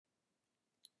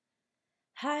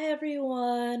Hi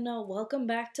everyone, welcome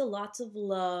back to Lots of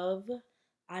Love.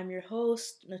 I'm your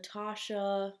host,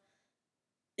 Natasha.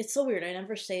 It's so weird, I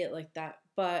never say it like that,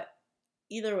 but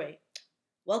either way,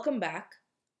 welcome back.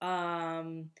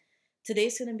 Um,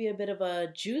 Today's gonna be a bit of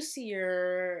a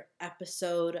juicier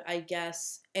episode, I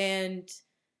guess, and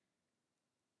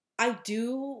I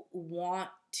do want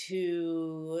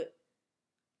to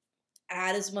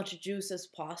add as much juice as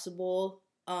possible,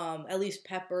 at least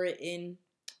pepper it in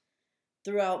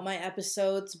throughout my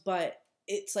episodes, but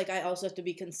it's like I also have to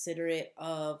be considerate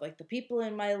of like the people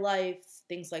in my life,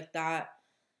 things like that.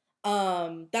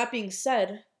 That being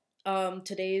said,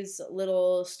 today's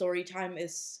little story time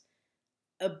is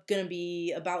gonna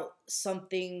be about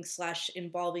something slash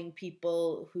involving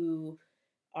people who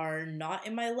are not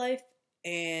in my life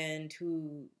and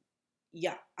who,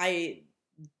 yeah, I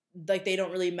like they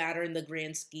don't really matter in the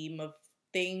grand scheme of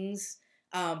things.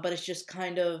 But it's just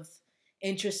kind of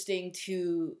interesting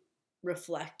to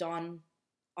reflect on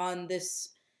this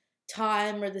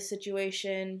time or the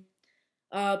situation.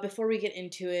 Before we get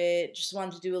into it, just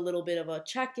wanted to do a little bit of a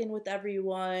check-in with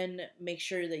everyone. Make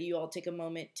sure that you all take a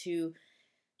moment to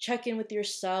check in with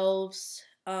yourselves.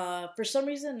 For some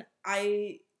reason,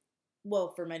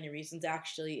 well, for many reasons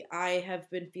actually, I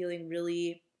have been feeling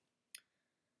really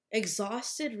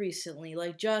exhausted recently,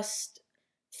 like just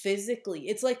physically.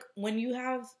 It's like when you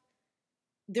have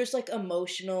there's like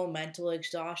emotional, mental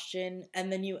exhaustion,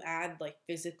 and then you add like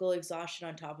physical exhaustion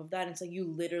on top of that. And it's like you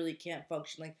literally can't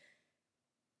function. Like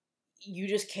you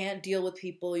just can't deal with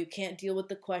people, you can't deal with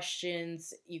the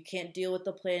questions, you can't deal with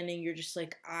the planning. You're just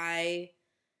like, I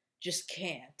just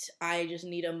can't. I just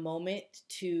need a moment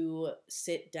to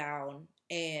sit down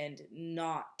and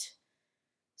not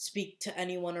speak to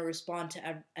anyone or respond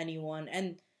to anyone.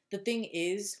 And the thing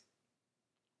is,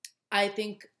 I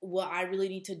think what I really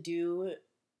need to do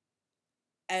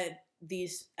at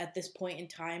this point in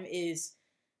time is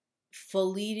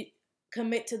fully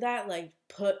commit to that, like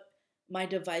put my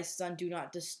devices on do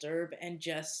not disturb and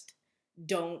just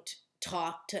don't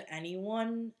talk to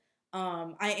anyone.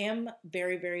 I am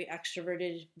very, very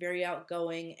extroverted, very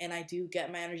outgoing, and I do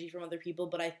get my energy from other people,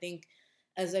 but I think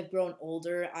as I've grown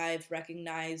older, I've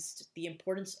recognized the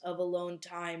importance of alone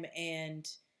time and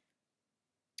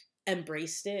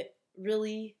embraced it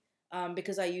really,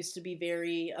 because I used to be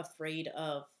very afraid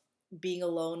of being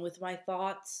alone with my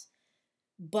thoughts.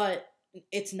 But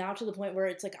it's now to the point where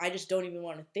it's like I just don't even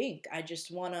want to think. I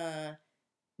just want to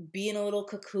be in a little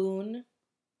cocoon,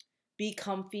 be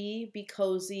comfy, be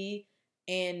cozy,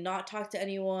 and not talk to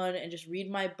anyone and just read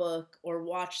my book or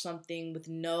watch something with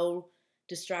no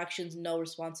distractions, no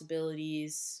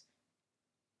responsibilities,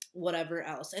 whatever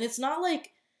else. And it's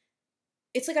like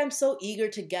I'm so eager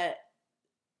to get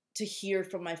to hear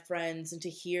from my friends and to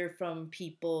hear from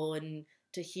people and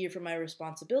to hear from my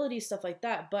responsibilities, stuff like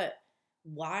that. But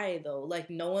why though? Like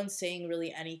no one's saying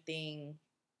really anything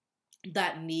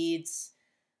that needs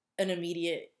an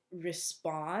immediate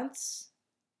response.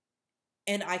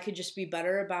 And I could just be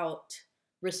better about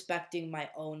respecting my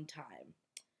own time.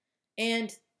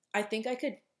 And I think I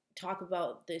could talk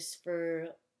about this for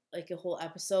like a whole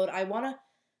episode.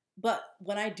 But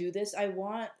when I do this,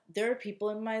 there are people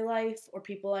in my life or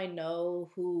people I know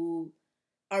who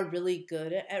are really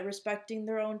good at respecting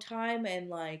their own time and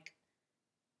like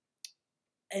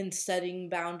and setting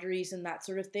boundaries and that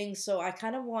sort of thing. So I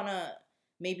kind of want to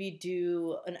maybe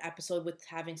do an episode with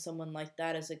having someone like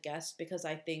that as a guest because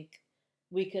I think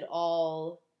we could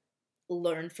all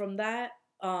learn from that,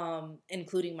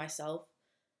 including myself.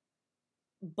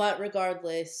 But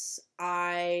regardless,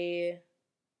 I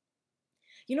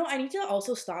need to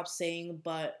also stop saying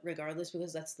but regardless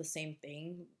because that's the same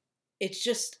thing. It's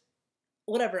just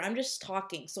whatever. I'm just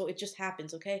talking, so it just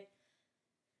happens, okay?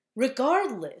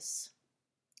 Regardless,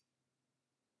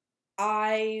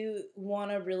 I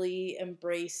want to really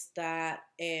embrace that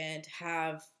and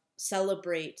have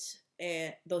celebrate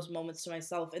those moments to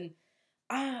myself. And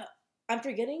I, I'm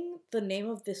forgetting the name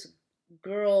of this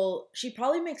girl. She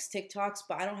probably makes TikToks,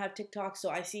 but I don't have TikTok, so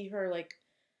I see her like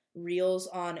reels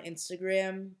on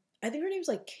Instagram. I think her name's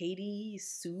like Katie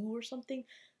Sue or something.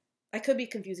 I could be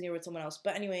confusing her with someone else,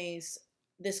 but anyways,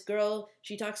 this girl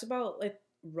she talks about like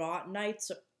rot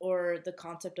nights or the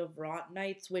concept of rot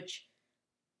nights, which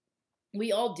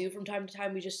we all do from time to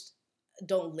time. We just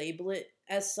don't label it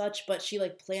as such, but she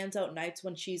like plans out nights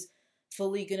when she's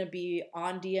fully gonna be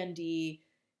on D&D,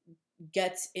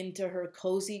 gets into her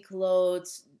cozy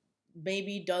clothes,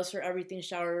 maybe does her everything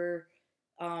shower,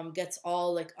 gets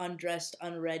all like undressed,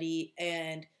 unready,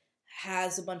 and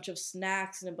has a bunch of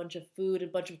snacks and a bunch of food, a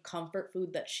bunch of comfort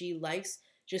food that she likes,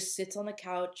 just sits on the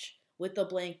couch with a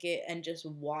blanket and just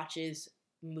watches.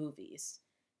 movies,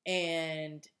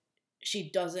 and she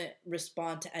doesn't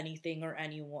respond to anything or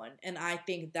anyone. And I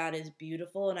think that is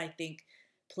beautiful, and I think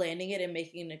planning it and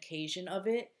making an occasion of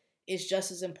it is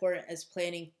just as important as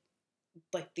planning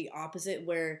like the opposite,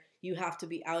 where you have to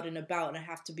be out and about and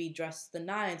have to be dressed to the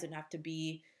nines and have to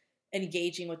be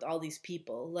engaging with all these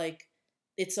people. Like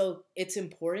it's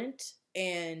important,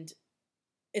 and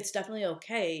it's definitely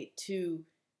okay to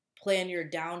plan your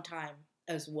downtime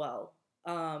as well.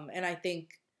 And I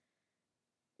think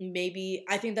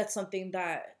that's something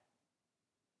that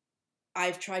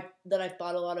I've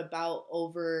thought a lot about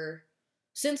over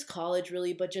since college,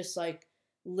 really, but just like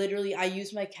literally, I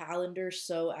use my calendar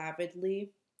so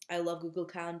avidly. I love Google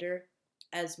Calendar,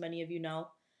 as many of you know,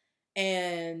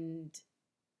 and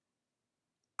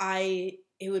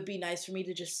it would be nice for me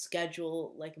to just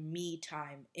schedule like me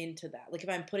time into that. Like if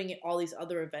I'm putting all these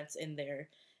other events in there,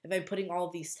 if I'm putting all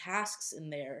these tasks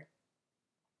in there,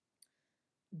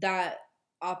 that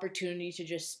opportunity to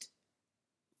just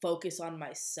focus on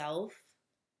myself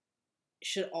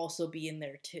should also be in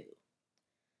there too.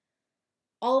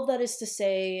 All of that is to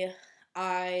say,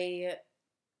 I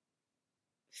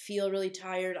feel really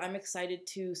tired. I'm excited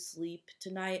to sleep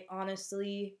tonight,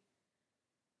 honestly.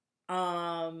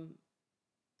 Um,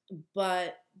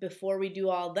 but before we do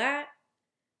all that,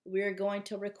 we're going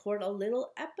to record a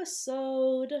little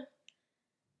episode.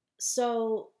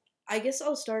 So, I guess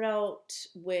I'll start out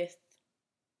with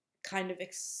kind of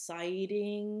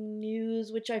exciting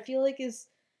news, which I feel like is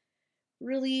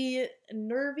really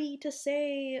nervy to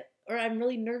say, or I'm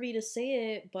really nervy to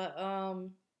say it, but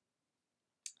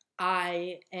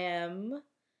I am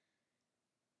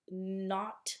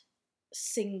not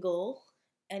single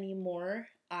anymore.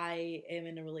 I am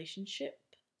in a relationship.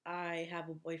 I have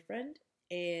a boyfriend,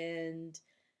 and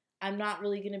I'm not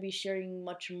really going to be sharing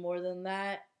much more than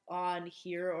that on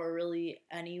here or really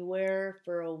anywhere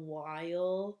for a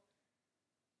while.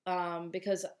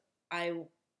 Because I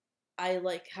I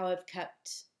like how I've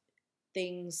kept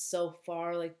things so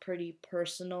far like pretty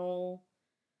personal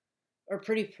or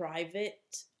pretty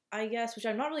private, I guess, which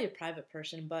I'm not really a private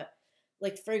person, but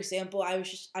like for example, I've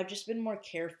just been more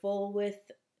careful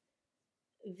with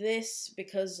this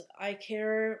because I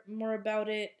care more about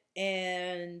it,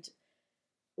 and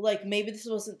like maybe this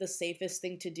wasn't the safest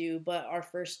thing to do, but our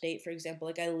first date, for example,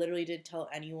 like I literally didn't tell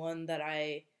anyone that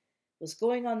I was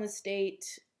going on this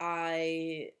date.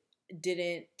 I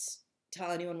didn't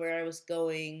tell anyone where I was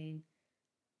going.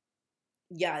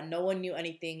 Yeah, no one knew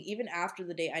anything. Even after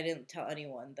the date, I didn't tell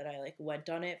anyone that I like went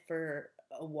on it for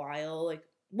a while. Like,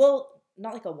 well,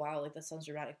 not like a while, like that sounds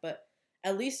dramatic, but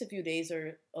at least a few days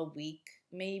or a week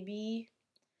maybe.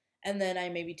 And then I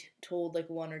maybe told like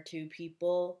one or two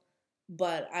people,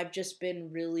 but I've just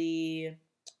been really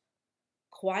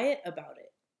quiet about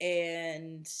it.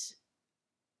 And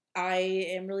I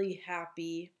am really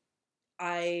happy.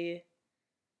 I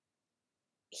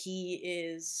He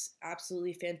is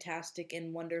absolutely fantastic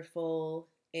and wonderful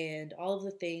and all of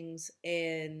the things,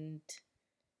 and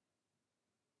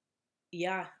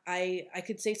yeah, I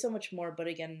could say so much more, but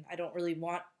again, I don't really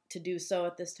want to do so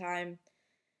at this time.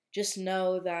 Just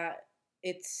know that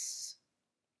it's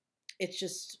it's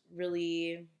just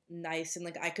really nice, and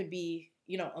like I could be,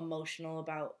 emotional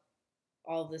about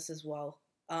all of this as well.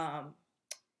 Um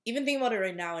Even thinking about it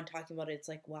right now and talking about it, it's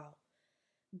like wow.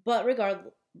 But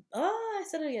regardless, I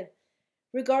said it again.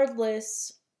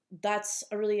 Regardless, that's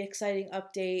a really exciting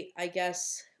update, I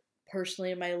guess,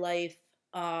 personally in my life.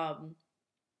 Um,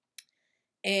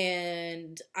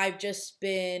 and I've just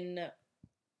been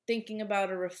thinking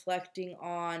about or reflecting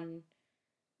on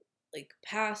like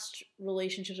past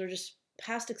relationships or just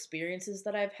past experiences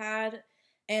that I've had.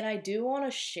 And I do want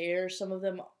to share some of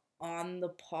them on the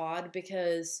pod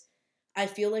because I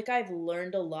feel like I've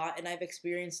learned a lot and I've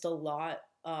experienced a lot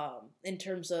in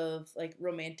terms of like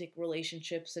romantic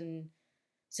relationships and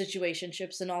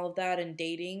situationships and all of that and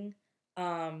dating.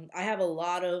 I have a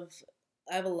lot of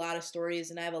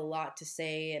stories and I have a lot to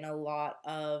say and a lot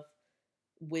of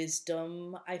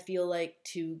wisdom I feel like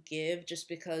to give just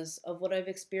because of what I've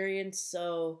experienced.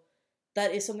 So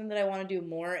that is something that I want to do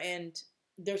more, and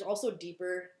there's also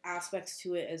deeper aspects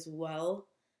to it as well.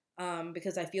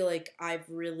 Because I feel like I've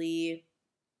really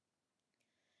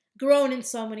grown in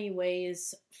so many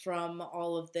ways from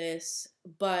all of this,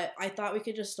 but I thought we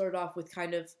could just start off with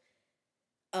kind of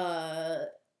uh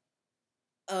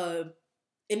uh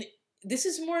and this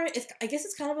is more I guess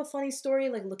it's kind of a funny story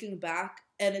like looking back,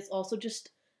 and it's also just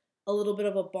a little bit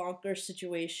of a bonker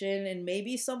situation, and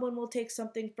maybe someone will take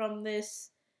something from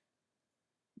this.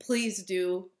 Please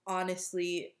do,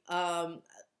 honestly.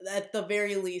 At the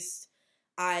very least,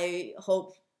 I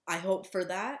hope I hope for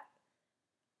that.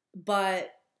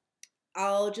 But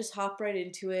I'll just hop right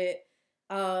into it.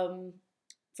 Um,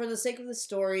 for the sake of the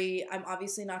story, I'm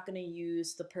obviously not going to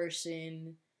use the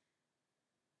person's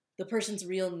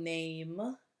real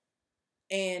name,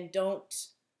 and don't.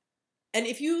 And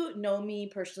if you know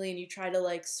me personally and you try to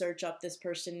like search up this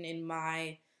person in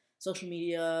my social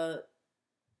media,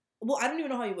 well, I don't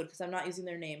even know how you would because I'm not using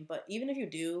their name. But even if you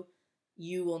do,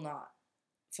 you will not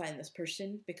find this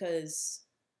person because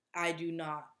I do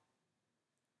not.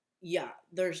 Yeah,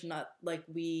 there's not like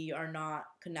we are not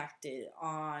connected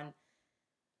on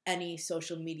any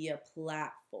social media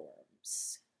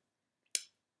platforms.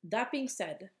 That being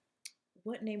said,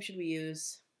 what name should we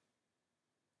use?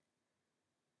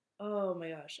 Oh my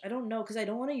gosh, I don't know because I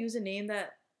don't want to use a name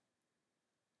that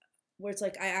where it's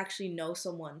like I actually know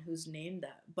someone who's named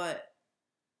that. But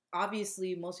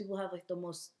obviously, most people have like the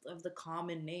most of the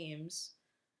common names.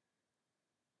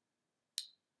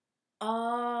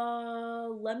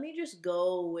 Let me just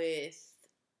go with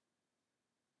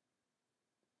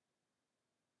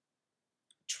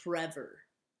Trevor.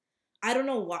 I don't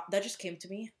know why that just came to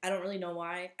me. I don't really know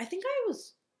why. I think I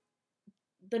was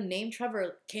the name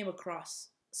Trevor came across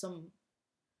some.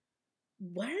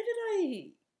 Where did I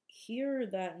hear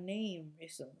that name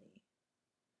recently?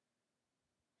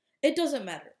 It doesn't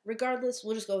matter. Regardless,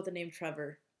 we'll just go with the name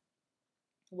Trevor.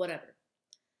 Whatever.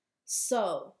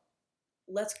 So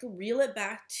let's go reel it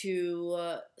back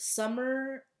to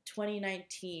summer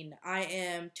 2019. I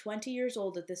am 20 years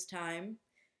old at this time,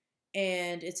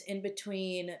 and it's in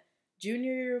between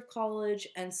junior year of college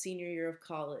and senior year of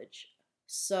college.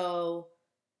 So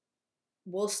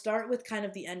we'll start with kind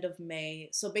of the end of May.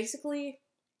 So basically,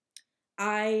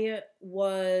 I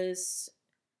was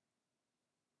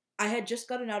I had just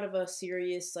gotten out of a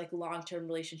serious like long-term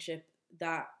relationship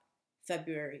that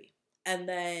February. And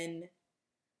then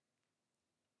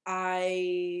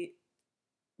I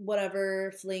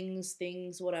whatever flings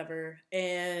things whatever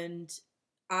and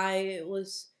I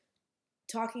was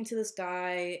talking to this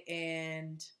guy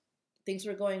and things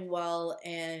were going well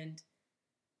and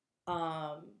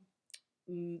um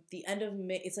the end of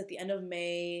May, it's like the end of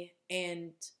May,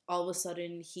 and all of a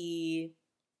sudden he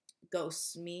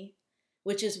ghosts me,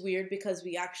 which is weird because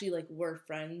we actually like were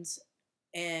friends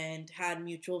and had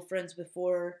mutual friends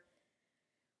before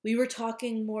we were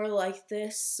talking more like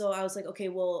this. So I was like, okay,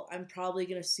 well, I'm probably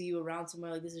gonna see you around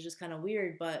somewhere. Like this is just kind of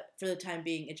weird, but for the time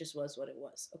being, it just was what it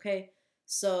was. Okay,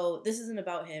 so this isn't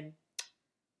about him.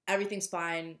 Everything's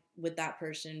fine with that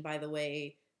person. By the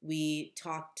way, we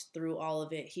talked through all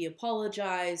of it. He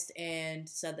apologized and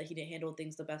said that he didn't handle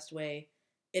things the best way.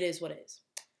 It is what it is.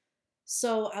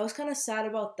 So I was kind of sad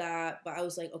about that, but I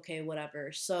was like, okay,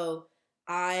 whatever. So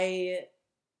I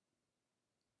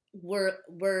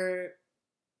were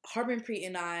Harmonpreet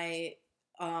and I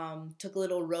took a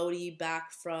little roadie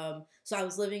back from. So I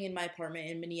was living in my apartment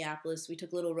in Minneapolis. We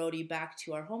took a little roadie back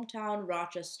to our hometown,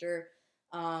 Rochester,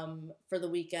 for the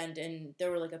weekend, and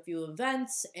there were like a few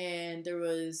events, and there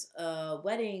was a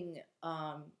wedding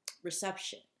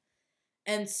reception,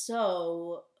 and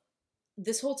so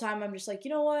this whole time I'm just like,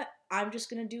 you know what? I'm just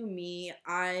gonna do me.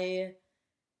 I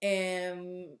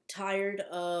am tired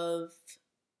of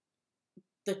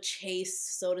the chase,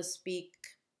 so to speak.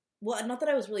 Well, not that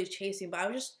I was really chasing, but I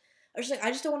was just like,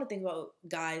 I just don't want to think about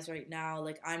guys right now.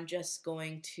 Like, I'm just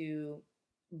going to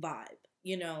vibe,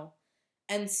 you know?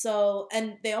 And so,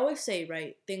 and they always say,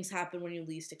 right, things happen when you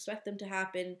least expect them to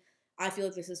happen. I feel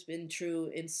like this has been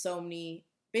true in so many,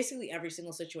 basically every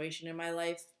single situation in my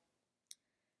life.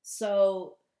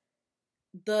 So,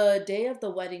 the day of the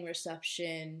wedding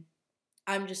reception,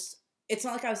 I'm just it's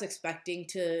not like I was expecting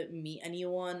to meet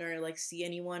anyone or like see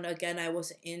anyone. Again, I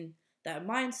wasn't in that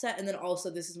mindset, and then also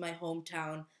this is my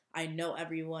hometown. I know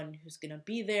everyone who's going to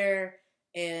be there,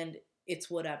 and it's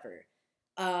whatever.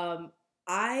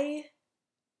 I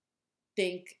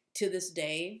think to this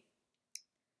day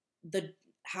the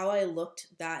how I looked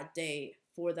that day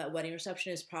for that wedding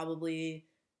reception is probably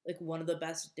like one of the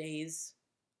best days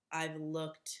I've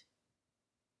looked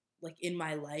like in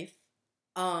my life.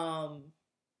 Um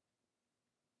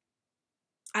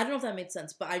I don't know if that made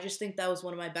sense, but I just think that was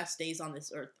one of my best days on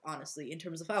this earth, honestly, in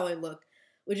terms of how I look,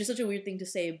 which is such a weird thing to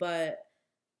say, but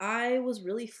I was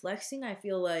really flexing, I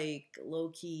feel like, low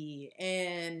key.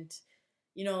 And,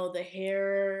 you know, the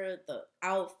hair, the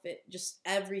outfit, just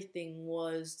everything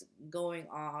was going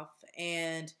off.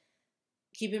 And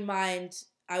keep in mind,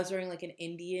 I was wearing like an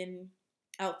Indian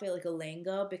outfit, like a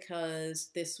langa, because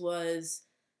this was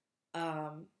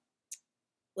um,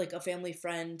 like a family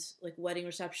friend like wedding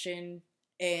reception,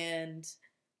 and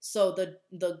so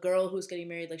the girl who's getting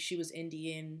married, like she was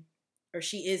Indian, or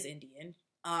she is Indian,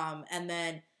 and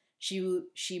then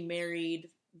she married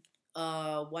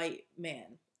a white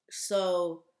man.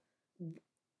 So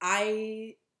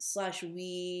I slash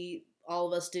we all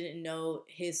of us didn't know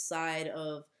his side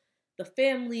of the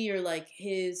family or like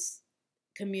his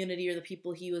community or the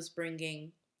people he was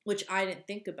bringing, which I didn't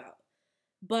think about.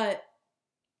 But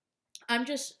I'm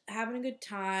just having a good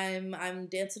time. I'm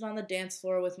dancing on the dance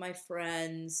floor with my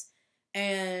friends,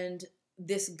 and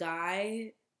this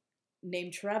guy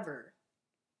named Trevor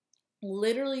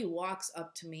literally walks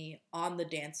up to me on the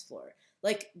dance floor.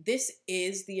 Like, this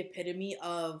is the epitome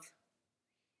of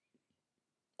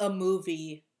a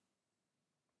movie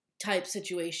type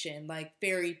situation, like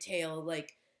fairy tale,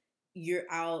 like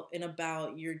you're out and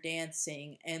about, you're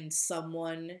dancing, and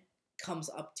someone comes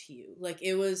up to you. Like,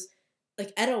 it was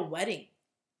like at a wedding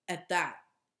at that.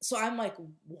 So I'm like,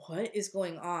 what is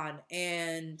going on?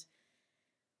 And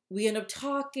we end up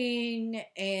talking,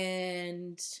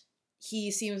 and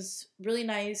he seems really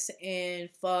nice and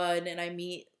fun, and I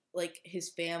meet like his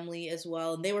family as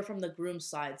well, and they were from the groom's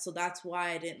side, so that's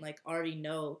why I didn't like already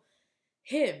know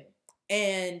him.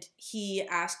 And he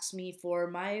asks me for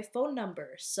my phone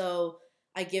number, so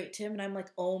I give it to him, and I'm like,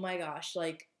 oh my gosh,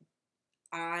 like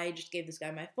I just gave this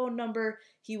guy my phone number.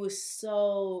 He was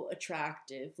so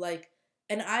attractive. Like,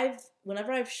 and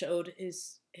whenever I've showed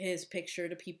his picture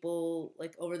to people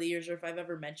like over the years, or if I've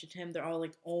ever mentioned him, they're all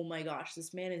like, "Oh my gosh,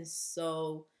 this man is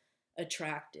so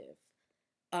attractive."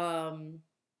 Um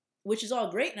which is all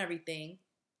great and everything,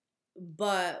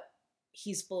 but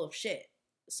he's full of shit.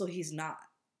 So he's not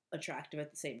attractive at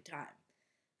the same time.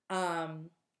 Um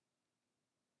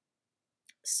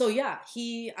so yeah,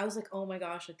 I was like, oh my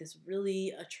gosh, like this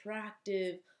really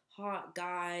attractive, hot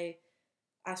guy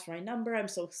asked for my number. I'm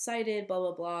so excited, blah,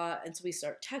 blah, blah. And so we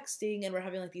start texting, and we're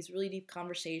having like these really deep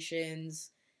conversations.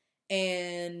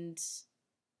 And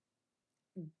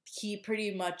he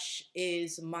pretty much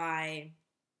is my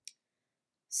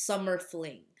summer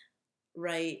fling,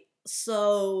 right?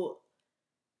 So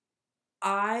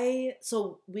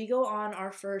we go on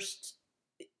our first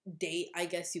date, I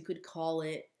guess you could call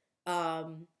it,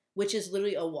 which is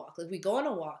literally a walk. Like, we go on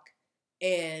a walk,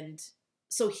 and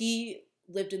so he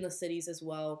lived in the cities as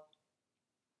well.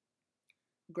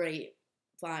 Great,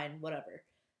 fine, whatever.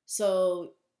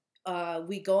 So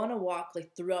we go on a walk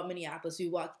like throughout Minneapolis. We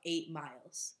walk 8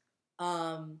 miles,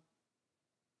 um,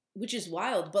 which is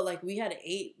wild. But like we had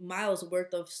 8 miles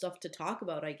worth of stuff to talk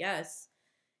about, I guess.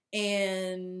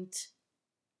 And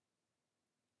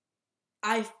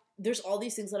I there's all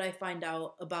these things that I find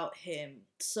out about him.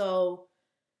 So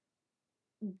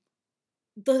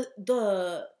the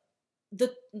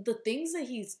the things that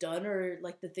he's done, or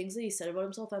like the things that he said about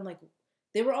himself, I'm like,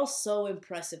 they were all so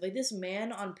impressive. Like, this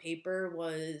man on paper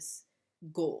was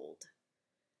gold.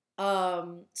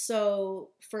 So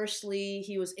firstly,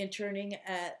 he was interning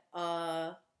at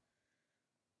a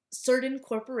certain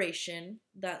corporation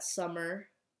that summer,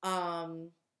 um,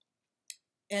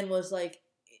 and was like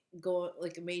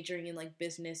majoring in like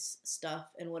business stuff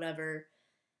and whatever.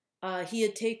 He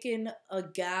had taken a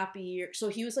gap year, so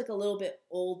he was like a little bit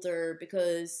older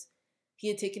because he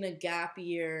had taken a gap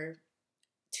year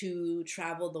to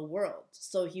travel the world.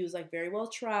 So he was like very well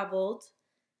traveled,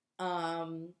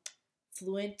 um,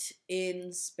 fluent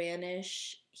in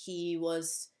Spanish. He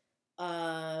was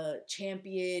a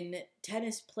champion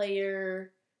tennis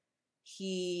player.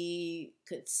 He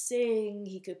could sing.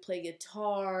 He could play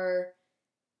guitar.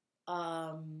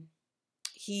 Um,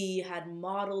 he had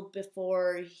modeled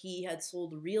before. He had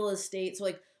sold real estate. So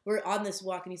like we're on this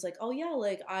walk, and he's like, "Oh yeah,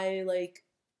 like I like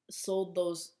sold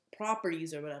those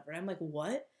properties or whatever." And I'm like,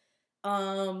 "What?"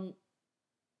 Um,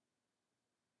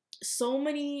 so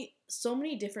many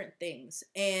different things.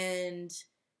 And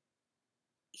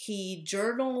he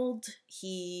journaled.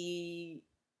 He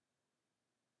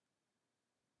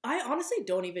I honestly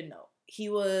don't even know. He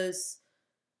was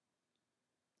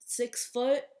 6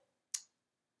 foot.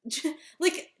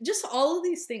 Like, just all of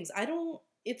these things. I don't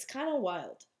It's kind of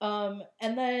wild.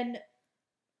 And then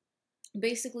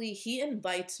basically he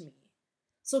invites me.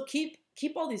 So keep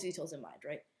all these details in mind,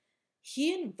 right?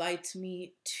 He invites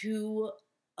me to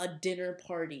a dinner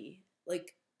party,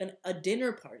 like a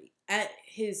dinner party at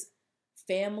his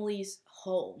family's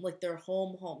home, like their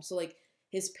home. So like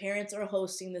his parents are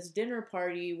hosting this dinner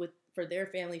party for their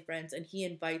family friends, and he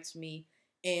invites me.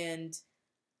 And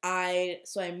I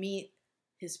meet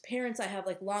his parents. I have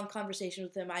like long conversations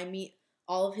with him. I meet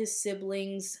all of his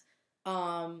siblings,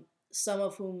 some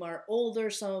of whom are older,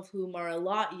 some of whom are a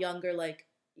lot younger, like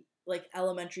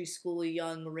elementary school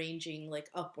young, ranging like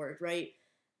upward, right?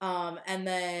 And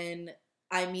then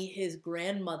I meet his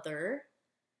grandmother,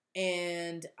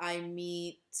 and I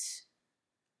meet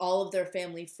all of their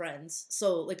family friends.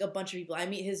 So like a bunch of people. I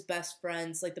meet his best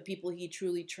friends, like the people he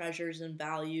truly treasures and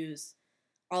values,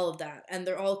 all of that. And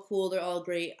they're all cool, they're all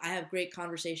great. I have great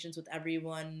conversations with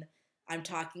everyone. I'm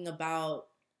talking about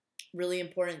really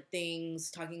important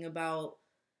things, talking about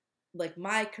like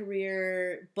my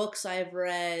career, books I've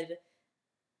read,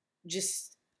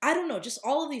 just I don't know, just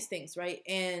all of these things, right?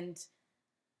 And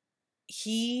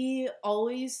he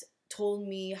always told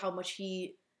me how much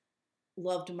he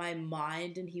loved my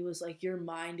mind, and he was like, your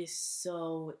mind is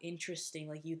so interesting,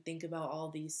 like you think about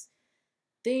all these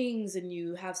things and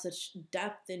you have such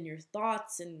depth in your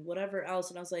thoughts and whatever else.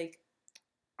 And I was like,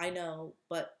 I know,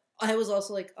 but I was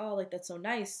also like, oh, like that's so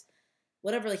nice,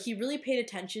 whatever. Like he really paid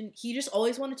attention. He just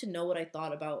always wanted to know what I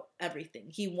thought about everything.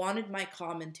 He wanted my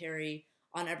commentary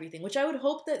on everything, which I would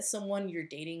hope that someone you're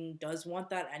dating does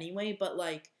want that anyway. But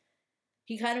like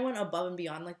he kind of went above and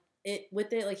beyond like it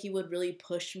with it. Like he would really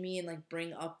push me and like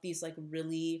bring up these like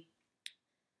really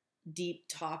deep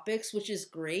topics, which is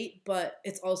great, but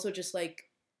it's also just like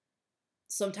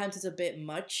sometimes it's a bit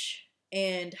much.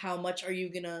 And how much are you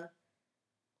gonna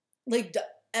like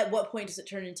at what point does it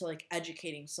turn into like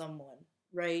educating someone,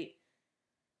 right?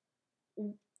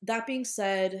 That being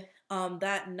said,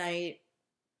 that night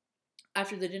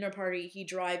after the dinner party, he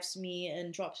drives me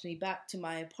and drops me back to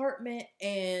my apartment,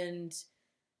 and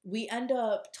we end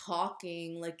up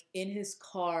talking like in his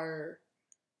car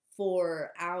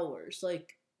for hours,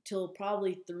 like till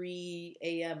probably 3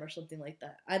 a.m. or something like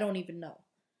that. I don't even know.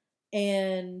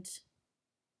 And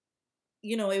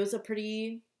it was a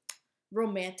pretty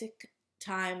romantic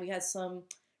time. We had some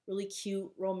really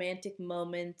cute romantic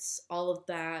moments, all of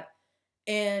that.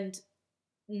 And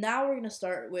now we're going to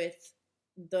start with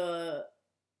the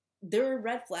there were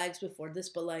red flags before this,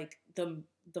 but like the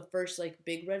first like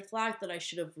big red flag that I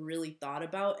should have really thought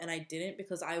about and I didn't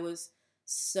because I was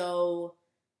so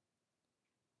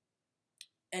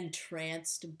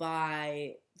entranced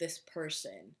by this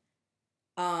person.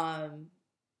 Um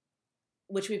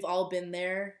which we've all been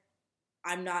there.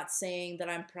 I'm not saying that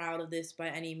I'm proud of this by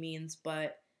any means,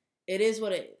 but it is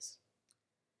what it is.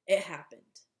 It happened.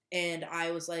 And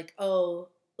I was like, oh,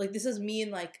 like this is me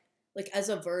and like as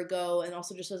a Virgo and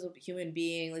also just as a human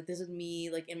being, like this is me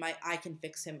like in my I can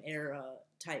fix him era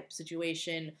type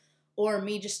situation, or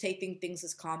me just taking things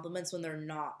as compliments when they're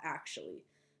not actually.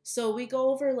 So we go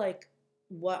over like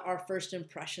what our first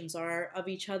impressions are of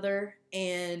each other,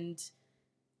 and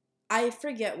I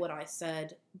forget what I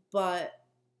said, but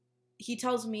he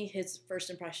tells me his first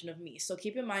impression of me. So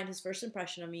keep in mind, his first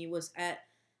impression of me was at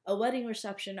a wedding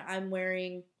reception. I'm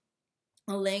wearing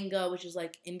a lehenga, which is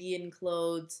like Indian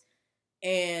clothes,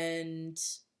 and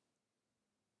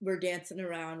we're dancing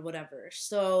around, whatever.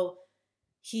 So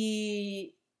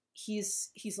he's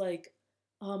like,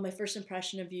 oh, my first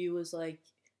impression of you was like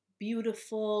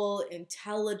beautiful,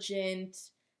 intelligent,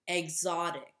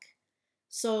 exotic.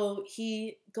 So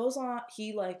he goes on,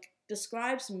 he like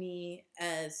describes me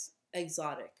as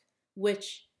exotic,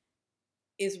 which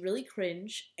is really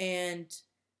cringe. And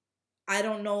I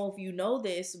don't know if you know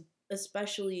this,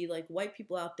 especially like white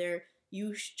people out there,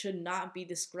 you should not be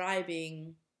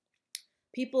describing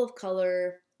people of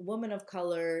color, women of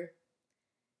color,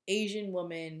 Asian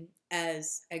women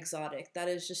as exotic. That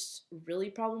is just really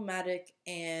problematic.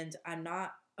 And I'm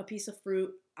not a piece of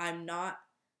fruit. I'm not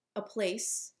a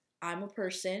place. I'm a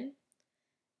person.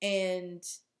 And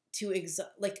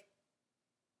like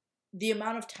the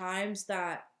amount of times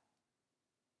that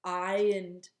I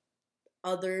and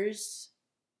others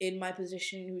in my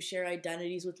position who share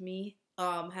identities with me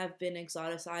have been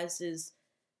exoticized is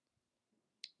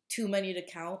too many to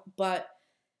count. But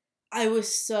I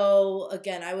was so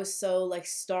like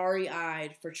starry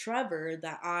eyed for Trevor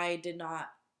that I did not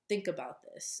think about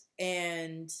this.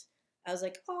 And I was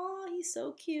like, oh, he's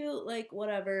so cute. Like,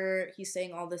 whatever. He's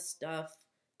saying all this stuff.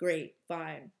 Great,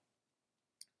 fine.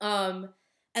 Um,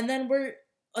 and then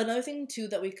another thing too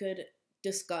that we could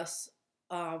discuss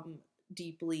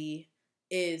deeply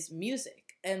is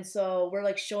music. And so we're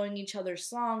like showing each other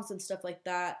songs and stuff like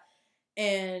that.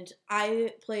 And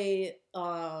I play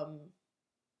I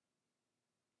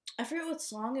forget what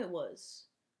song it was.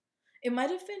 It might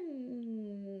have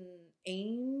been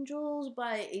Angels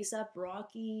by ASAP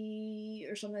Rocky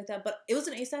or something like that, but it was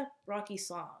an ASAP Rocky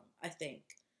song, I think.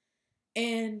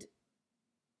 And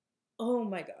oh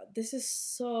my god, this is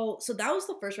so that was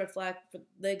the first red flag.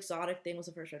 The exotic thing was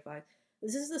the first red flag.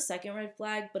 This is the second red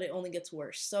flag, but it only gets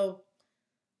worse. So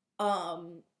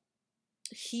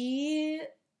he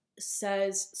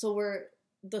says,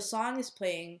 the song is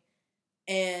playing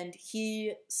and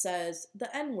he says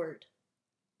the N-word.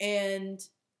 And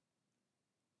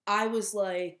I was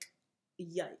like,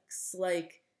 yikes.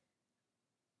 Like,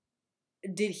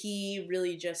 did he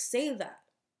really just say that?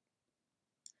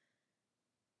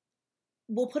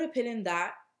 We'll put a pin in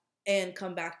that and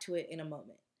come back to it in a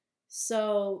moment.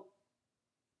 So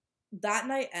that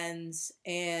night ends,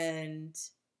 and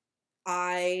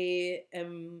I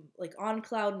am like on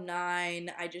cloud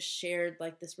nine. I just shared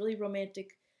like these really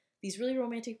romantic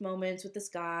moments with this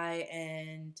guy,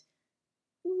 and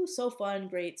ooh, so fun,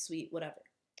 great, sweet, whatever.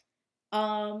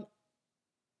 Um,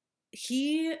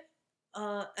 he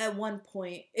at one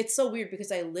point, it's so weird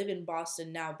because I live in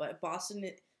Boston now, but Boston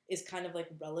is kind of like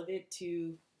relevant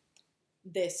to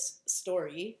this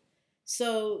story.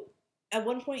 So at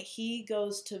one point he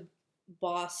goes to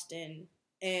Boston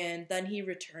and then he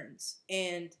returns.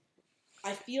 And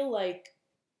I feel like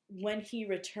when he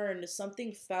returned,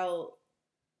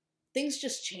 things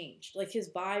just changed. Like his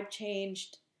vibe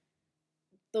changed,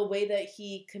 the way that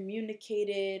he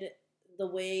communicated, the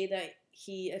way that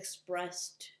he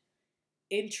expressed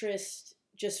interest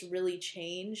just really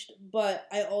changed. But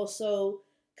I also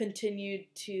continued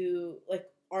to like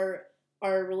our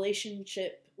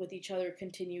relationship with each other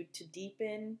continued to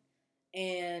deepen,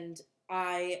 and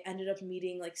I ended up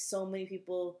meeting like so many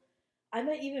people. I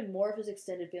met even more of his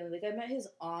extended family. Like I met his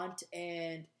aunt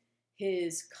and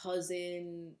his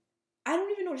cousin. I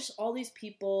don't even know, just all these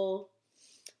people,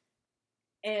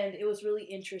 and it was really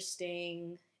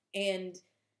interesting. And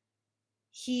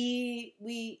he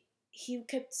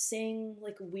kept saying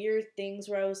like weird things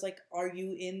where I was like, "Are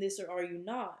you in this or are you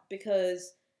not?"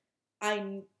 Because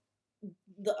I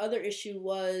the other issue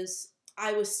was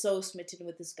I was so smitten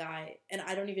with this guy, and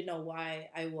I don't even know why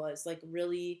I was. Like,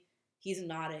 really, he's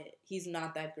not it. He's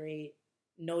not that great.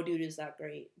 No dude is that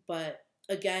great. But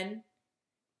again,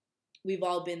 we've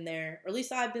all been there, or at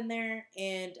least I've been there,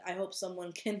 and I hope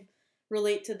someone can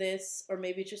relate to this, or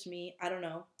maybe it's just me. I don't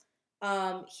know.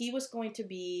 He was going to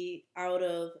be out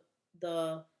of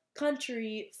the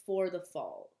country for the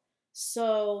fall.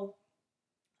 So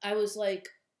I was like,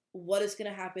 what is going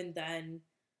to happen then?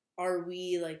 Are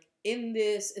we like in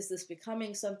this? Is this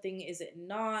becoming something? Is it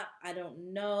not? I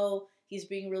don't know. He's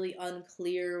being really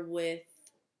unclear with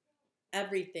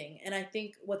everything. And I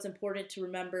think what's important to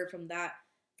remember from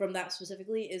that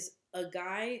specifically is a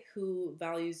guy who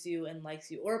values you and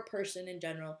likes you, or a person in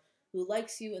general who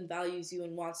likes you and values you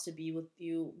and wants to be with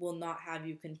you, will not have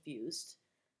you confused.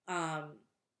 Um,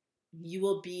 you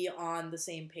will be on the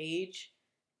same page,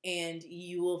 and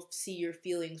you will see your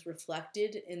feelings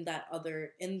reflected in the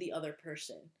other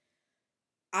person.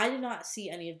 I did not see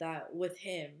any of that with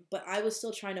him, but I was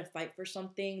still trying to fight for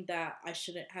something that I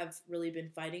shouldn't have really been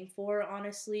fighting for,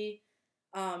 honestly,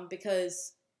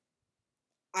 because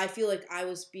I feel like I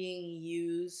was being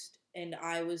used and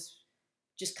I was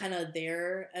just kind of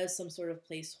there as some sort of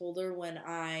placeholder when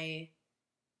I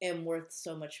am worth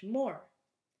so much more.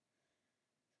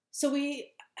 So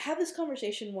we had this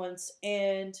conversation once,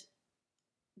 and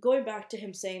going back to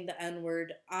him saying the N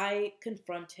word, I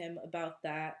confront him about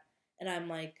that, and I'm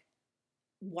like,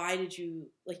 why did you,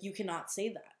 like, you cannot say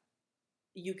that.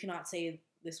 You cannot say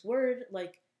this word,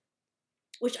 like,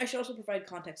 which I should also provide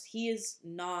context. He is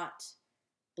not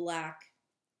black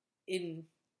in,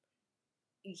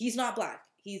 he's not black.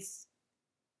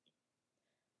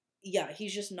 Yeah,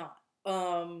 he's just not.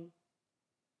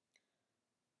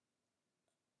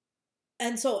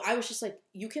 And so I was just like,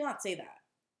 you cannot say that.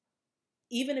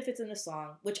 Even if it's in a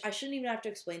song, which I shouldn't even have to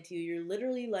explain to you. You're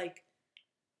literally like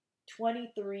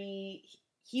 23.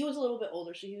 He was a little bit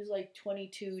older, so he was like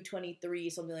 22, 23,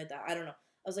 something like that. I don't know. I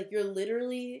was like, you're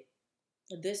literally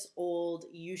this old.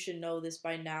 You should know this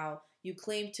by now. You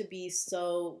claim to be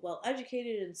so well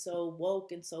educated and so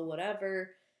woke and so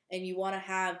whatever, and you want to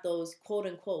have those quote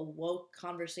unquote woke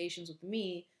conversations with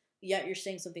me, yet you're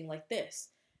saying something like this.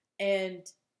 And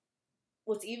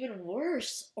what's even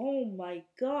worse, oh my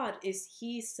god, is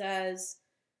he says,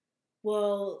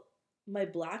 well, my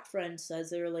black friend says,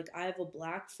 they're like, I have a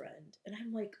black friend. And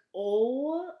I'm like,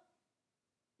 oh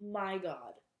my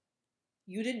god,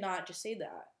 you did not just say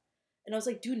that. And I was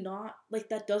like, do not, like,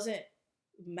 that doesn't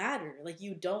matter. Like,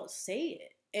 you don't say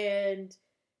it. And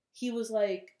he was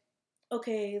like,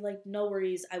 okay, like, no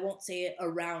worries. I won't say it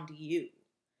around you.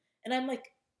 And I'm like,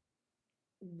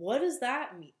 what does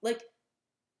that mean? Like,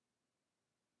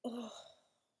 oh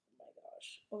my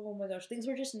gosh. Oh my gosh. Things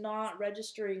were just not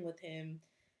registering with him.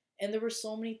 And there were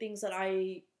so many things that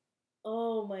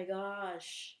oh my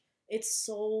gosh. It's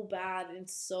so bad and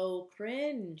so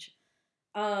cringe.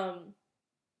 Um,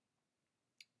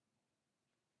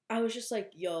 I was just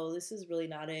like, yo, this is really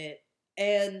not it.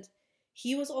 And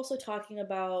he was also talking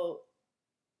about,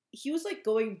 he was like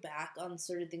going back on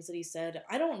certain things that he said.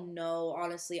 I don't know,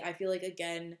 honestly. I feel like,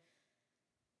 again,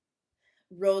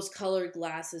 rose colored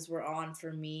glasses were on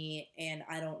for me, and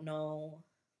I don't know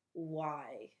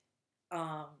why.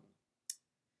 Um,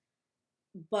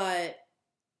 but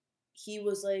he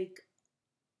was like,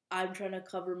 I'm trying to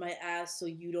cover my ass so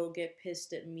you don't get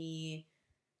pissed at me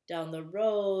down the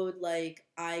road. Like,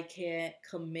 I can't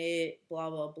commit, blah,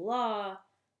 blah, blah.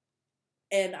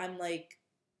 And I'm like,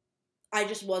 I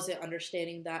just wasn't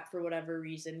understanding that for whatever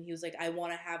reason. He was like, I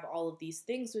want to have all of these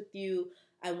things with you.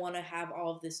 I want to have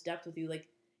all of this depth with you. Like,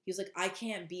 he was like, I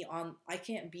can't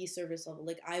be surface level.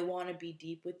 Like, I want to be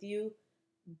deep with you,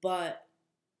 but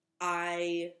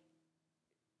I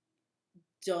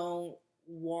don't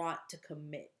want to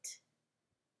commit.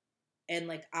 And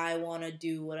like, I want to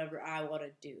do whatever I want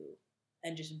to do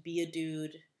and just be a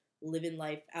dude, living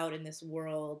life out in this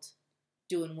world,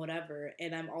 doing whatever.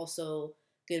 And I'm also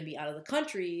going to be out of the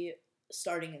country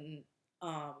starting in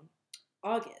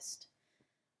August.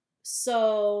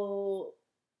 So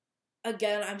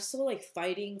again, I'm still like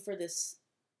fighting for this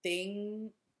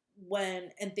thing when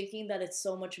and thinking that it's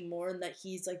so much more and that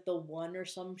he's like the one or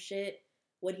some shit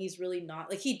when he's really not.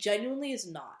 Like, he genuinely is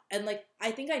not. And like, I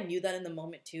think I knew that in the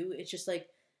moment too. It's just like,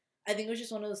 I think it was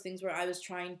just one of those things where I was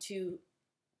trying to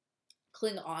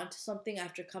cling on to something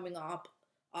after coming off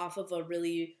of a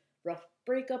really rough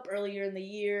breakup earlier in the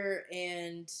year,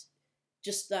 and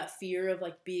just that fear of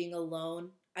like being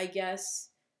alone, I guess.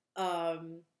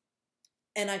 Um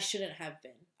and I shouldn't have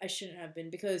been. I shouldn't have been,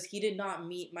 because he did not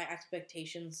meet my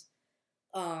expectations,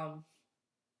 um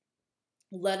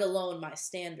let alone my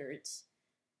standards.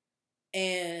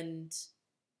 And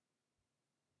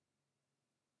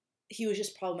he was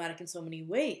just problematic in so many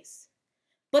ways.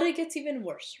 But it gets even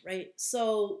worse, right?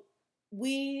 So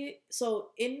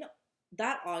in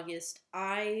that August,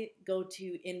 I go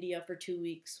to India for 2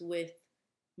 weeks with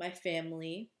my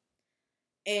family.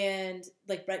 And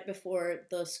like right before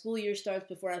the school year starts,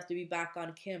 before I have to be back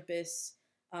on campus,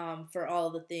 for all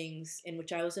the things in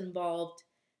which I was involved.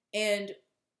 And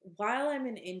while I'm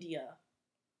in India,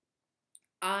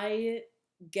 I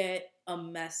get a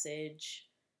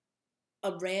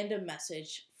random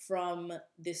message from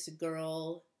this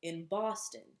girl in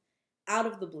Boston, out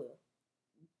of the blue.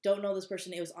 Don't know this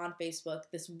person. It was on Facebook.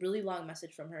 This really long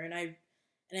message from her, and I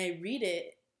read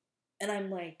it, and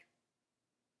I'm like,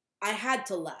 I had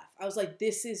to laugh. I was like,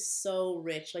 this is so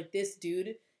rich. Like, this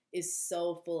dude is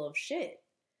so full of shit,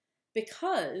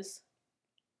 because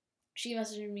she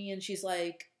messaged me and she's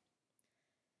like,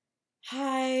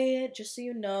 hi, just so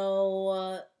you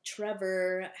know,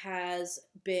 Trevor has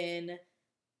been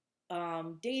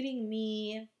dating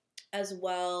me as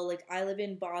well. Like, I live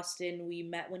in Boston. We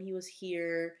met when he was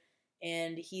here,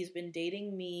 and he's been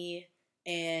dating me.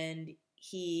 And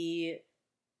he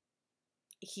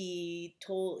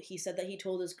said that he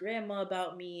told his grandma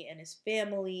about me and his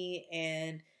family,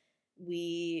 and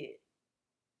we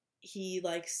he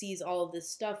like sees all of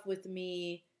this stuff with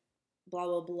me, blah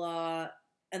blah blah.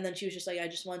 And then she was just like, I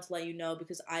just wanted to let you know,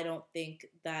 because I don't think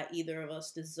that either of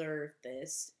us deserve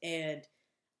this, and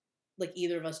like,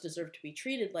 either of us deserve to be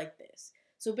treated like this.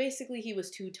 So basically, he was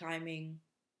two-timing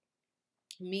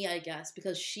me, I guess,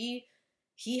 because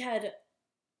he had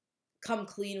come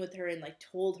clean with her and like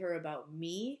told her about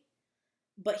me,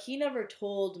 but he never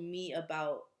told me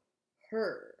about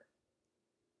her.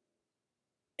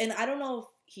 And I don't know if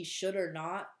he should have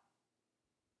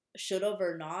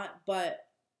or not, but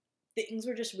things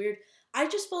were just weird. I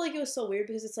just felt like it was so weird,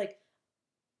 because it's like,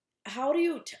 how do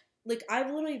you like, I've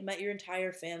literally met your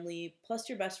entire family, plus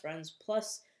your best friends,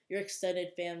 plus your extended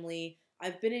family.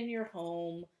 I've been in your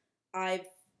home. I've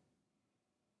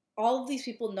All of these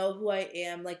people know who I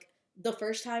am. Like, the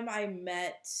first time I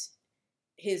met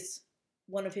his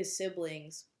one of his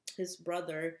siblings, his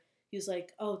brother, he was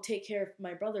like, "Oh, take care of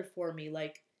my brother for me."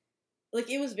 Like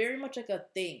it was very much like a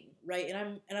thing, right?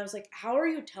 And I was like, "How are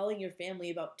you telling your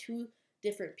family about two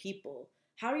different people?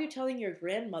 How are you telling your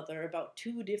grandmother about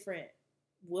two different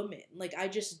women?" Like, I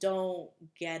just don't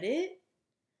get it.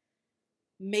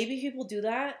 Maybe people do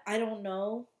that. I don't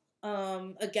know.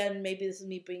 Again, maybe this is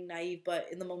me being naive, but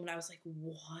in the moment I was like,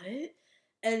 "What?"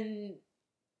 And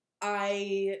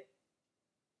I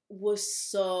was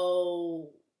so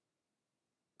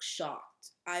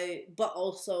shocked. But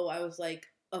also I was like,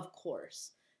 of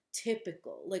course.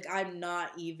 Typical. Like, I'm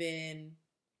not even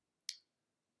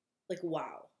like,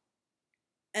 wow.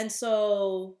 And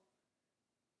so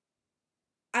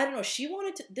I don't know,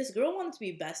 this girl wanted to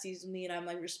be besties with me, and I'm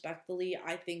like, respectfully,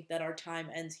 I think that our time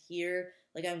ends here.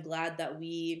 Like, I'm glad that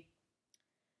we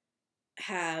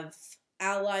have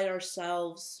allied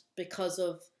ourselves because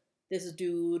of this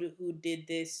dude who did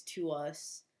this to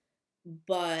us.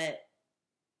 But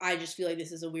I just feel like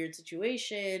this is a weird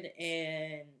situation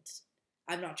and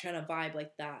I'm not trying to vibe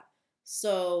like that.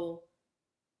 So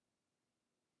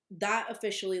that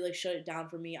officially like shut it down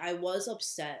for me. I was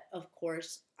upset, of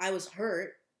course. I was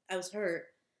hurt. I was hurt.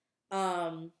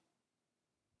 Um,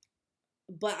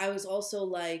 but I was also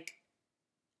like,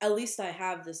 at least I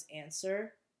have this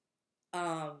answer.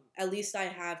 At least I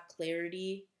have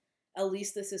clarity. At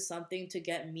least this is something to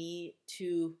get me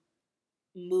to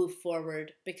move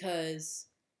forward because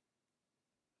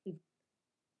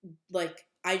like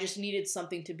I just needed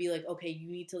something to be like, okay,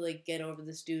 you need to like get over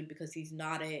this dude because he's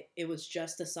not it. It was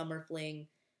just a summer fling,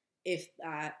 if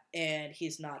that, and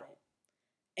he's not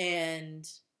it. And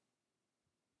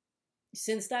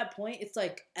since that point, it's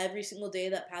like every single day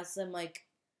that passes, I'm like,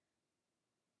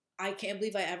 I can't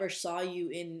believe I ever saw you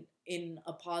in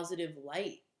a positive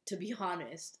light. To be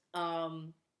honest,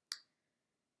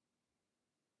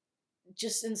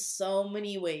 just in so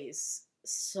many ways,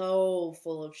 so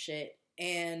full of shit,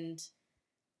 and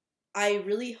I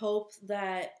really hope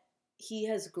that he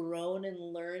has grown and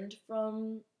learned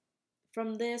from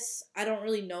this. I don't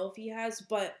really know if he has,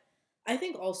 but I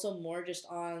think also more just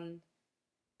on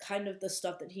kind of the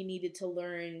stuff that he needed to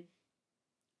learn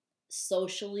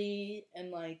socially and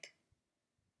like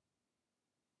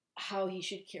how he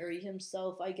should carry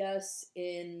himself, I guess,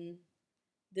 in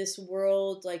this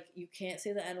world. Like, you can't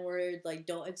say the N word, like,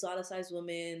 don't exoticize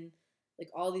women, like,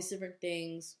 all these different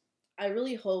things. I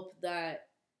really hope that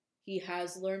he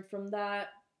has learned from that,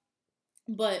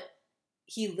 but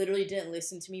he literally didn't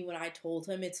listen to me when I told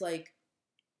him. It's like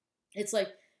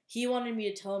he wanted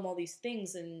me to tell him all these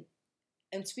things and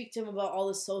speak to him about all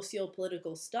the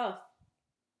socio-political stuff,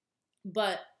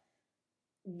 but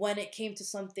when it came to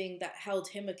something that held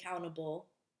him accountable,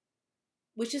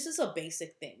 which is just a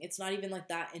basic thing. It's not even like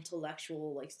that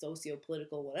intellectual, like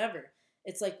socio-political, whatever.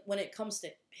 It's like when it comes to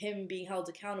him being held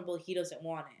accountable, he doesn't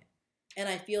want it. And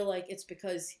I feel like it's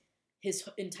because his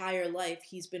entire life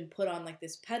he's been put on like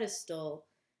this pedestal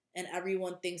and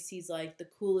everyone thinks he's like the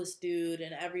coolest dude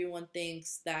and everyone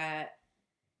thinks that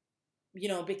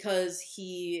because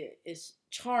he is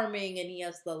charming and he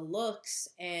has the looks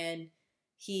and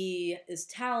he is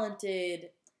talented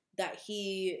that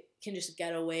he can just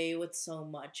get away with so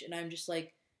much. And I'm just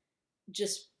like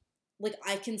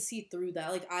I can see through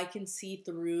that. Like I can see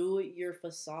through your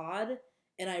facade,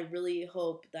 and I really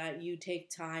hope that you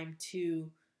take time to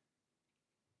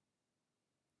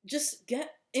just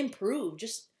get improved,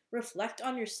 just reflect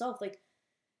on yourself. Like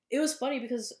it was funny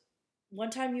because one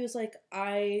time he was like,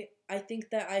 I think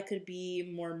that I could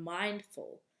be more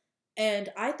mindful. And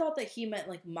I thought that he meant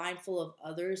like mindful of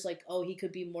others, like, oh, he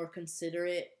could be more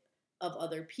considerate of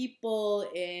other people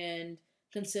and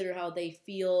consider how they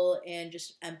feel and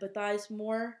just empathize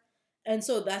more. And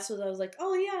so that's what I was like,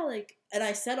 oh yeah, like, and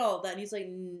I said all of that, and he's like,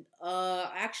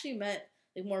 I actually meant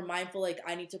like more mindful, like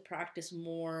I need to practice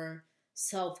more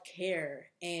self care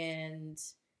and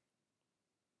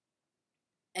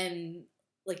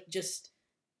like just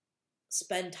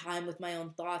spend time with my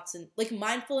own thoughts and like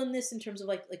mindfulness in terms of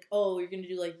like oh, you're gonna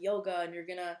do like yoga and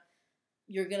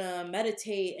you're gonna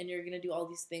meditate and you're gonna do all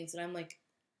these things, and I'm like,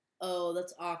 oh,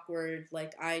 that's awkward.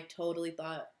 Like I totally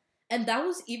thought, and that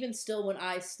was even still when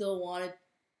I still wanted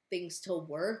things to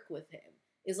work with him.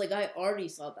 Is like I already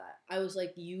saw that. I was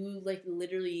like, you like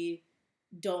literally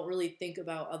don't really think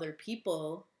about other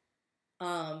people,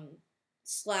 um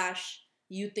slash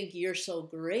you think you're so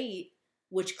great,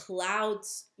 which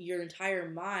clouds your entire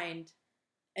mind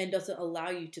and doesn't allow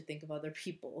you to think of other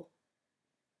people.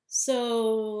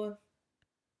 So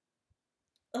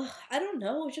I don't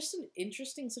know, it's just an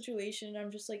interesting situation.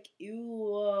 I'm just like,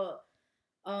 ew,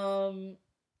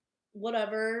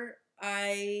 whatever.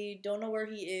 I don't know where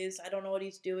he is. I don't know what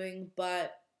he's doing,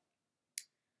 but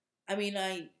I mean,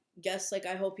 I guess like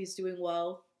I hope he's doing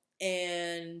well,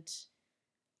 and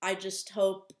I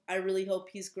really hope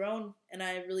he's grown, and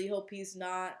I really hope he's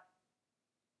not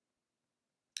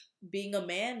being a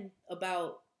man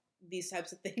about these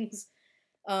types of things.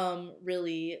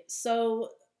 Really. So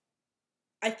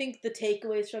I think the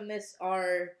takeaways from this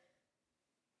are,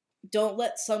 don't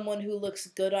let someone who looks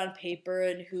good on paper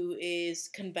and who is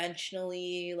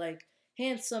conventionally like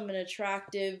handsome and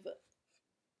attractive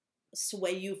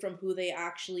sway you from who they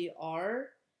actually are.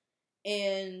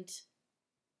 And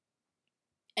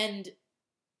and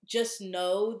just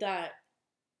know that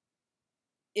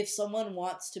if someone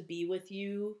wants to be with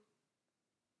you,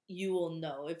 you will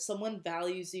know. If someone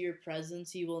values your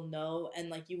presence, you will know, and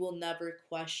like you will never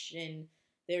question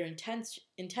their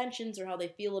intentions or how they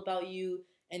feel about you,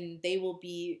 and they will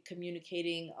be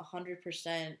communicating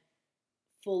 100%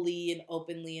 fully and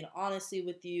openly and honestly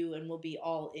with you, and will be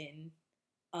all in.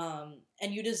 And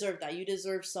you deserve that. You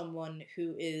deserve someone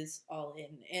who is all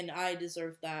in, and I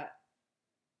deserve that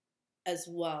as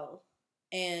well.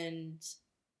 And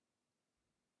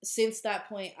since that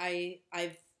point,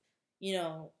 I've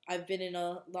been in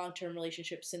a long-term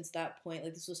relationship since that point.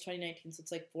 Like, this was 2019, so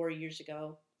it's like 4 years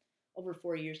ago, over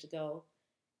 4 years ago.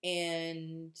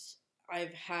 And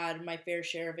I've had my fair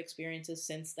share of experiences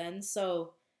since then.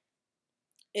 So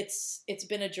it's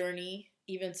been a journey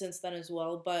even since then as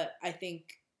well. But I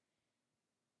think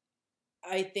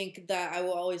that I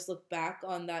will always look back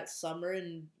on that summer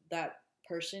and that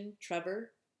person,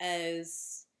 Trevor,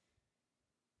 as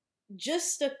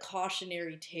just a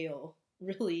cautionary tale,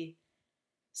 really.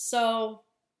 So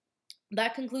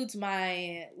that concludes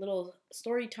my little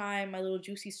story time, my little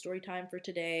juicy story time for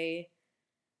today.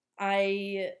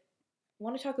 I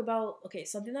want to talk about, okay,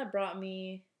 something that filled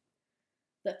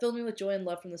me with joy and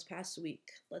love from this past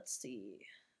week. Let's see.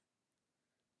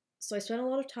 So I spent a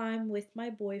lot of time with my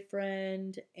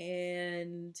boyfriend,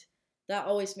 and that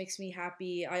always makes me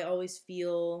happy. I always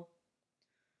feel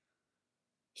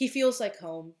he feels like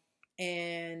home,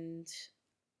 and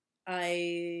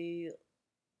I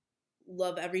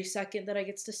love every second that I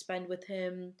get to spend with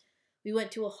him. We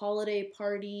went to a holiday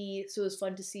party, so it was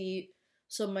fun to see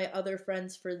some of my other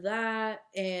friends for that.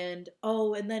 And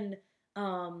oh, and then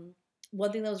um,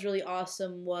 one thing that was really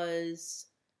awesome was,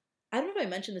 I don't know if I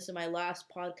mentioned this in my last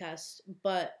podcast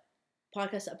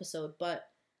episode, but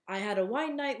I had a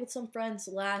wine night with some friends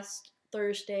last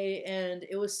Thursday, and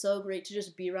it was so great to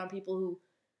just be around people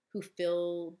who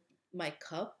fill my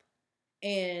cup,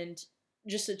 and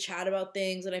just to chat about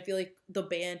things. And I feel like the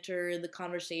banter, the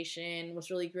conversation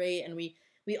was really great, and we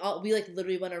like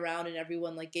literally went around and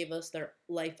everyone like gave us their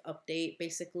life update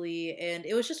basically, and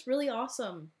it was just really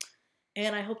awesome.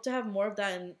 And I hope to have more of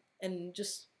that, and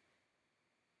just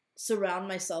surround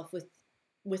myself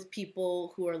with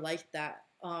people who are like that.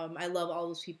 I love all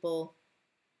those people,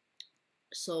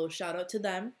 so shout out to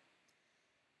them.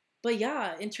 But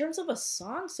yeah, in terms of a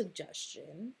song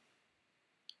suggestion,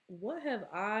 what have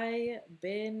I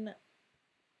been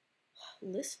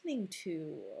listening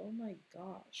to? Oh my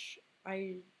gosh.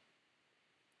 I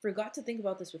forgot to think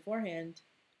about this beforehand.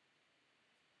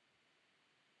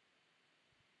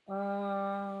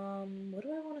 What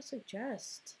do I want to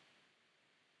suggest?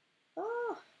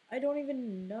 Oh, I don't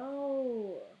even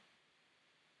know.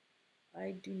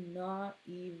 I do not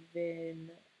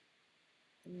even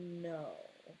know.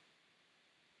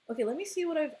 Okay, let me see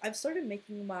what I've started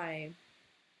making my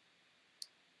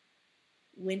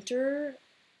winter.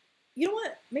 You know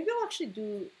what? Maybe I'll actually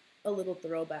do a little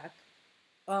throwback.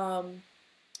 Um,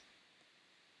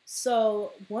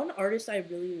 so one artist I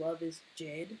really love is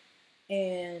Jid,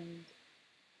 and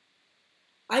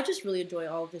I just really enjoy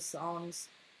all of his songs.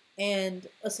 And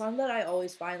a song that I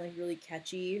always find like really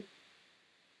catchy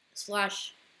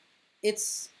slash,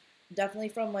 it's definitely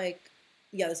from like,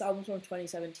 yeah, this album's from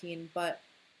 2017, but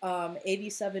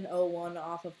 8701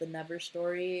 off of the Never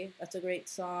Story. That's a great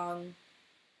song.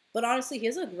 But honestly, he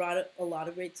has a lot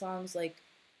of great songs, like,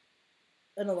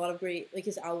 and a lot of great, like,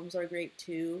 his albums are great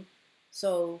too.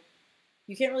 So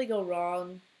you can't really go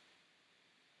wrong.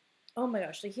 Oh my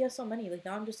gosh, like, he has so many. Like,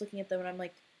 now I'm just looking at them and I'm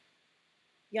like,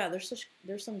 yeah,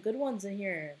 there's some good ones in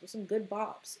here. There's some good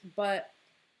bops. But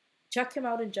check him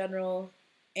out in general,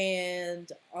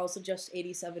 and I'll suggest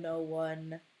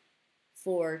 8701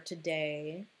 for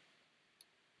today.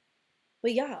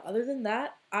 But yeah, other than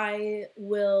that, I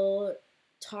will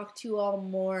talk to you all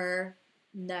more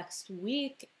next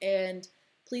week. And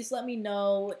please let me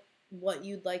know what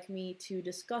you'd like me to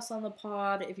discuss on the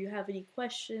pod. If you have any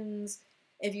questions,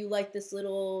 if you like this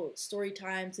little story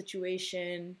time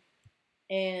situation,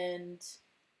 and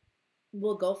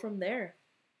we'll go from there.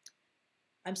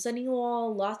 I'm sending you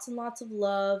all lots and lots of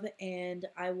love, and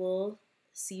I will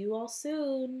see you all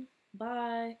soon.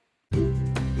 Bye.